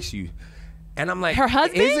she likes you. And I'm like, Her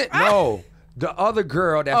husband? Is it? No. The other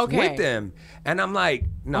girl that's Okay. with them. And I'm like,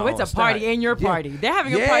 no. Oh, it's a stop. party in your Yeah. party. They're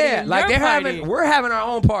having a Yeah, party in like your party. we're having our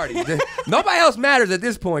own party. Nobody else matters at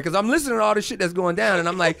this point because I'm listening to all the shit that's going down, and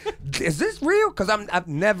I'm like, is this real? Because I've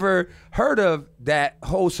never heard of that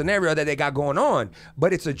whole scenario that they got going on,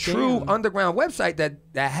 but it's a true underground website that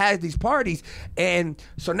has these parties, and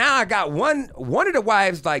so now I got one of the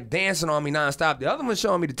wives like dancing on me nonstop, the other one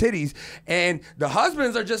showing me the titties, and the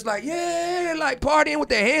husbands are just like, yeah, like partying with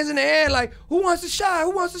their hands in the air, like, who wants a shot?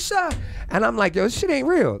 Who wants a shot? And I'm like, yo, this shit ain't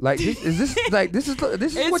real. Like, this is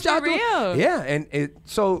It's what y'all for do. real. Yeah, and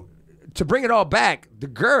so to bring it all back, the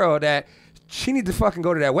girl that she needs to fucking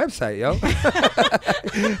go to that website, yo.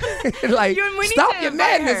 Like, We need stop to your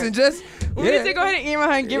invite madness her. and just. We need to go ahead and email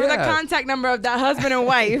her and give her the Yeah. contact number of that husband and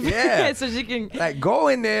wife. Yeah. So she can. Like, go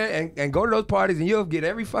in there and go to those parties, and you'll get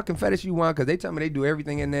every fucking fetish you want because they tell me they do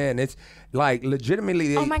everything in there, and it's like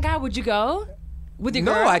legitimately. Oh my God, would you go? With your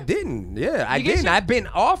No, girl? I didn't. Yeah, I You get didn't. your- I've been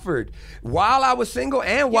offered while I was single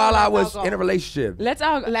and while I was let's in a relationship. Let's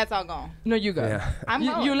all. Let's all go. No, you go. Yeah. I'm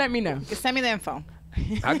You going. let me know. Just send me the info.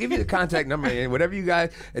 I'll give you the contact number and whatever you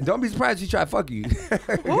guys. And don't be surprised if she try to fuck you.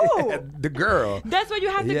 Ooh. The girl. That's what you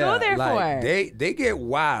have to go there like, for. They get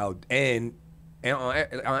wild and on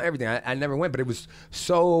everything. I never went, but it was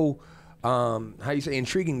so how you say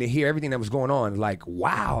intriguing to hear everything that was going on. Like,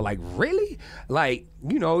 wow, like really, like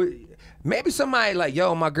maybe somebody like,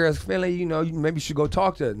 yo, my girl's feeling, you maybe you should go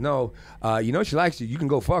talk to her. No, she likes you. You can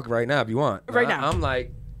go fuck right now if you want. Right now. I'm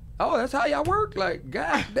like, oh, that's how y'all work? Like,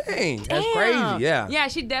 god dang, that's Damn. crazy. Yeah. Yeah,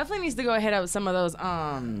 she definitely needs to go hit up some of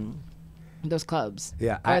those clubs.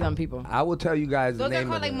 Yeah. Or them people. I will tell you guys the Those name are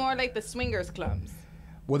called of like them. more like the swingers clubs.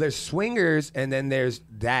 Well, there's swingers, and then there's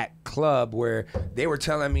that club where they were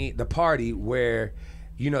telling me the party where,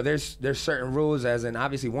 there's certain rules, as in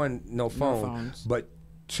obviously one, no phones. but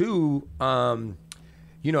two,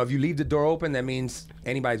 if you leave the door open, that means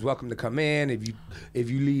anybody's welcome to come in. If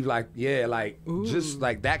you leave just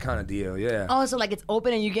like that kind of deal, yeah. Oh, so like it's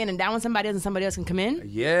open and you get in down with somebody else and somebody else can come in?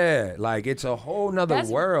 Yeah, like it's a whole nother That's-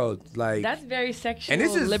 world. Like That's very sexual, and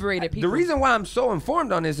this is liberated people. The reason why I'm so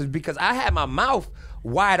informed on this is because I had my mouth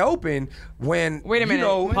wide open when Wait a minute.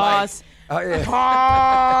 Pause. Pause.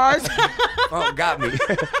 Pause. Oh, got me.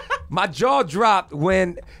 My jaw dropped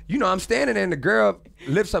when I'm standing there and the girl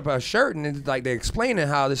lifts up her shirt and it's like they're explaining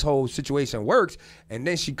how this whole situation works, and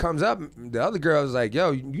then she comes up. The other girl is like,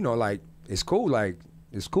 "Yo, like it's cool, like."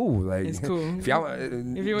 It's cool, like It's cool. If y'all, if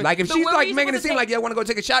So she's where were like you making it supposed to seem take- like y'all want to go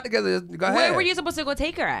take a shot together, go ahead. Where were you supposed to go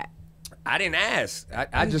take her at? I didn't ask.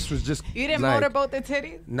 I just was just. You didn't like, motorboat the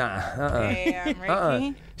titties? Nah. Damn,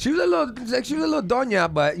 Ricky. She was a little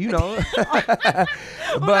doña, but Una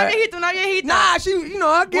viejita. nah, she,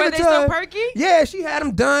 I give Were it they to so her. perky? Yeah, she had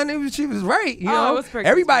them done. She was right. You Oh, know, it was perky.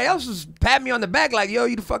 everybody else was patting me on the back like, yo,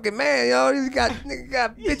 you the fucking man, yo. You got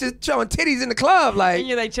bitches showing titties in the club, like. And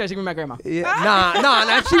you're like, chill, she can be my grandma. Yeah,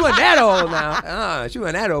 nah, she wasn't that old now. She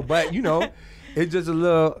wasn't that old, but It's just a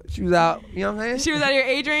little. She was out. You know what I'm saying? She was out of your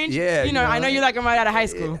age range. Yeah. You know, I know you like them right out of high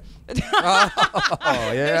school. Oh,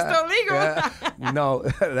 yeah. They're still legal. Yeah. No,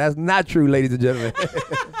 that's not true, ladies and gentlemen.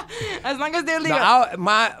 As long as they're legal. No,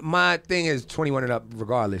 my thing is 21 and up,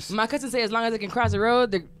 regardless. My cousin say as long as they can cross the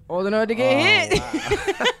road, they're old enough to get hit.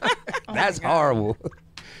 Wow. That's horrible.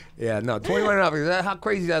 Yeah, no, 21 and up. That's how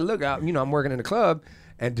crazy that look out. You know, I'm working in the club,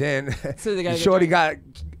 and then So shorty got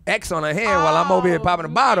X on her hand while I'm over here popping a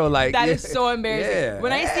bottle. Like that is so embarrassing. Yeah,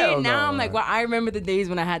 when I see it now, no. I'm like, well, I remember the days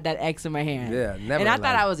when I had that X in my hand. Yeah, never. And I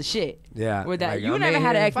thought I was a shit. Yeah. With that, like, you I'm never in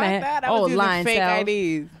had an here. X in my hand. That. I was using lying fake self.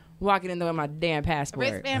 IDs. Walking in there with my damn passport.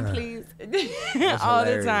 Wristband, please. All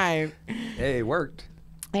the hilarious. time. Hey, it worked.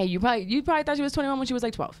 Hey, you probably thought she was 21 when she was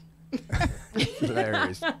like 12.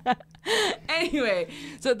 Hilarious. Anyway,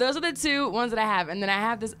 so those are the two ones that I have, and then I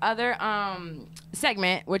have this other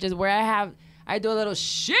segment, which is where I do a little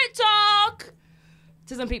shit talk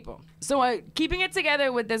to some people. So keeping it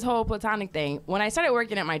together with this whole platonic thing, when I started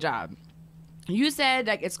working at my job, you said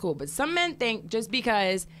like it's cool, but some men think just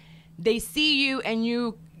because they see you and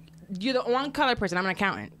you're the one color person. I'm an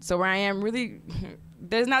accountant, so where I am really.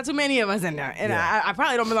 There's not too many of us in there, and Yeah. I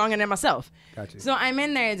probably don't belong in there myself. Gotcha. So I'm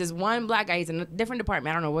in there, and there's one black guy. He's in a different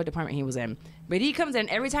department. I don't know what department he was in, but he comes in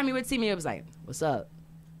every time he would see me. It was like, "What's up?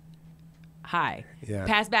 Hi." Yeah.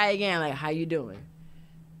 Pass by again, like, "How you doing?"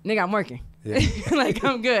 Nigga, I'm working. Yeah. Like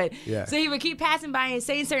I'm good. Yeah. So he would keep passing by and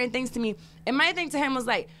saying certain things to me, and my thing to him was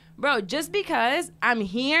like, bro, just because I'm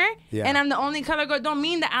here Yeah. and I'm the only color girl don't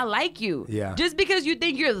mean that I like you. Yeah. Just because you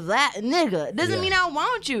think you're that nigga doesn't Yeah. mean I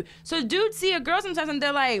want you. So dudes see a girl sometimes and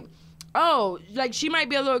they're like, oh, like she might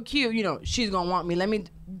be a little cute, you know, she's gonna want me.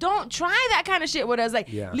 Don't try that kind of shit with us.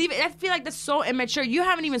 Like, Yeah. leave it. I feel like that's so immature. You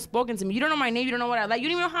haven't even spoken to me. You don't know my name. You don't know what I like. You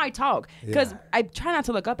don't even know how I talk. Because Yeah. I try not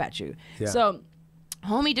to look up at you. Yeah. So,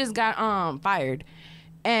 homie just got fired.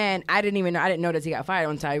 And I didn't know that he got fired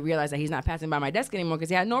until I realized that he's not passing by my desk anymore because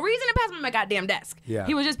he had no reason to pass by my goddamn desk. Yeah.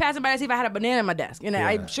 He was just passing by to see if I had a banana in my desk. And Yeah.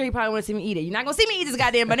 I'm sure he probably wanted to see me eat it. You're not going to see me eat this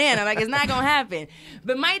goddamn banana. Like, it's not going to happen.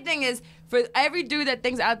 But my thing is, for every dude that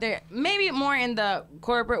thinks out there, maybe more in the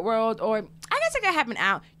corporate world, or I guess it could happen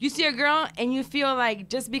out. You see a girl and you feel like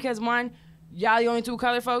just because one, y'all the only two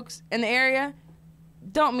color folks in the area,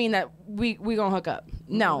 don't mean that we gonna hook up.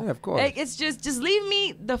 No. Yeah, of course. Like, it's just leave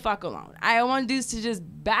me the fuck alone. I want dudes to just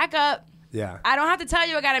back up. Yeah. I don't have to tell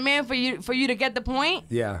you I got a man for you to get the point.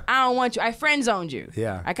 Yeah. I don't want you. I friend zoned you.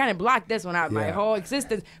 Yeah. I kind of blocked this one out my Yeah. whole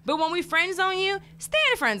existence. But when we friend zone you, stay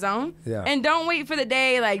in the friend zone. Yeah. And don't wait for the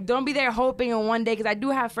day. Like, don't be there hoping on one day. Because I do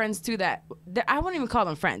have friends too that I wouldn't even call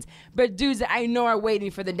them friends, but dudes that I know are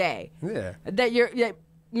waiting for the day. Yeah. That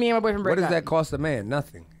me and my boyfriend break What does up. that cost a man?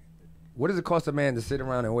 Nothing. What does it cost a man to sit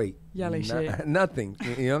around and wait? Y'all ain't shit. Nothing.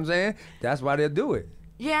 You know what I'm saying? That's why they'll do it.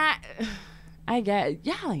 Yeah. I get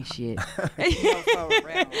y'all ain't shit For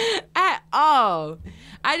real. at all.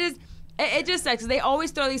 It just sucks. They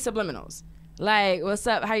always throw these subliminals. Like, what's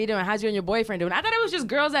up? How you doing? How's you and your boyfriend doing? I thought it was just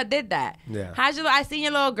girls that did that. Yeah. I seen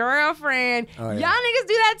your little girlfriend. Oh, yeah. Y'all niggas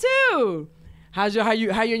do that too. How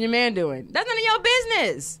you and your man doing? That's none of your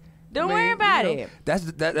business. Don't worry about it.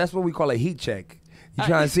 That's what we call a heat check. You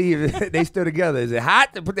trying to see if they still together. Is it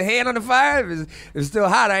hot to put the hand on the fire? If it's still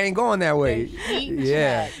hot, I ain't going that way. Heat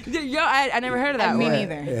Yeah. check. Yo, I never heard of that Me one.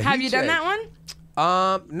 neither. Yeah, Have heat you done check. that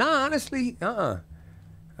one? Nah, honestly, No?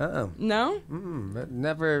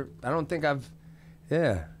 never. I don't think I've.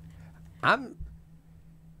 Yeah,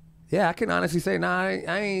 I can honestly say, nah,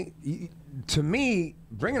 I ain't. To me,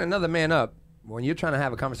 bringing another man up when you're trying to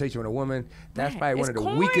have a conversation with a woman, that's Right. probably one It's of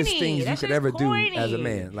the weakest corny. things That you shit could is ever do corny. as a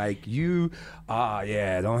man. Like you,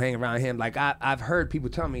 don't hang around him. Like I've heard people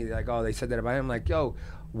tell me, like, oh, they said that about him. Like, yo,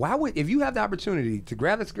 if you have the opportunity to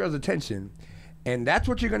grab this girl's attention, and that's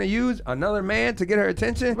what you're gonna use, another man to get her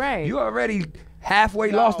attention, Right. you already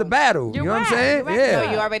halfway lost the battle. You're You know what I'm right. saying? You're right. Yeah.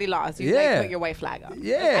 No, you already lost. You Yeah. like, put your white flag up.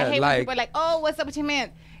 Yeah, I hate when like- people are like, oh, what's up with your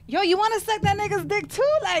man? Yo, you want to suck that nigga's dick too?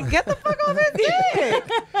 Like, get the fuck off his dick.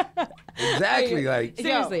 Exactly. Like,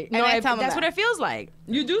 Seriously. and I tell them that's that. what it feels like.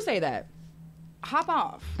 You do say that. Hop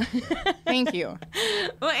off. Thank you.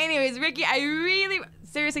 Well, anyways, Ricky, I really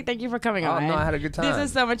seriously thank you for coming on. no, I had a good time. This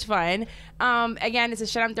is so much fun. Again, it's a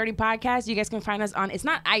Shut I'm 30 podcast. You guys can find us on, it's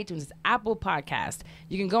not iTunes, it's Apple Podcast.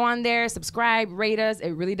 You can go on there, subscribe, rate us.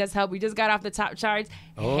 It really does help. We just got off the top charts.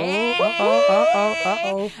 Hey.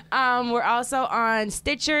 We're also on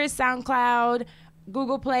Stitcher, SoundCloud,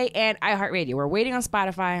 Google Play, and iHeartRadio. We're waiting on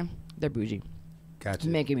Spotify. They're bougie. gotcha.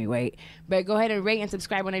 Making me wait. But go ahead and rate and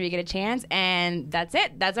subscribe whenever you get a chance. And that's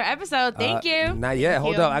it. That's our episode. Thank you. Not yet.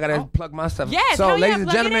 Hold you. up. I gotta plug my stuff. Yes, So, hell yeah, ladies and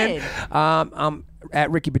plug it gentlemen,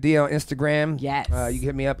 At Ricky Padilla on Instagram. Yes. You can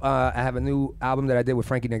hit me up. I have a new album that I did with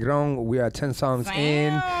Frankie Negron. We are 10 songs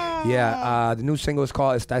in. Yeah. The new single is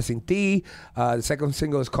called Estás Sin Ti. The second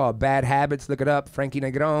single is called Bad Habits. Look it up. Frankie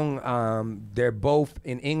Negron. They're both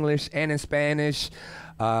in English and in Spanish.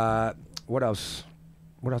 What else?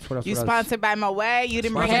 You sponsored by Moet. You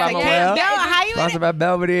didn't bring Sponsored us by a Moet. cake. No, how you Sponsored by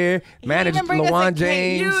Belvedere. Managed even bring us a LaJuan cake.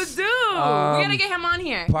 James. You do. We gotta get him on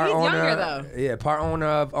here. He's younger though. Yeah, part owner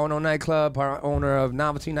of Ono Nightclub, part owner of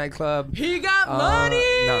Novelty Nightclub. He got money.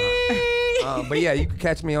 But yeah, you can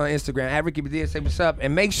catch me on Instagram at Ricky Padilla. Say what's up,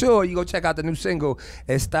 and make sure you go check out the new single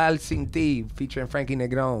 "Estás Sin Ti" featuring Frankie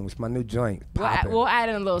Negron. It's my new joint. We'll add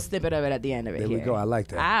in a little snippet of it at the end of it. There we go. I like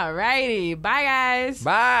that. Alrighty, bye guys.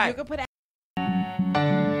 Bye. You can put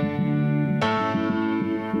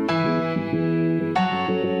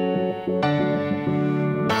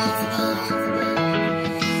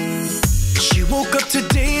She woke up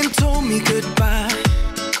today and told me goodbye,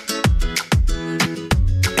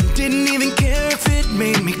 and didn't even care if it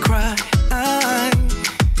made me cry.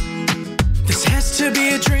 This has to be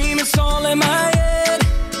a dream, it's all in my head.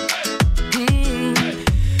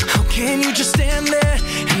 How can you just stand there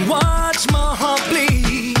and watch my heart bleed?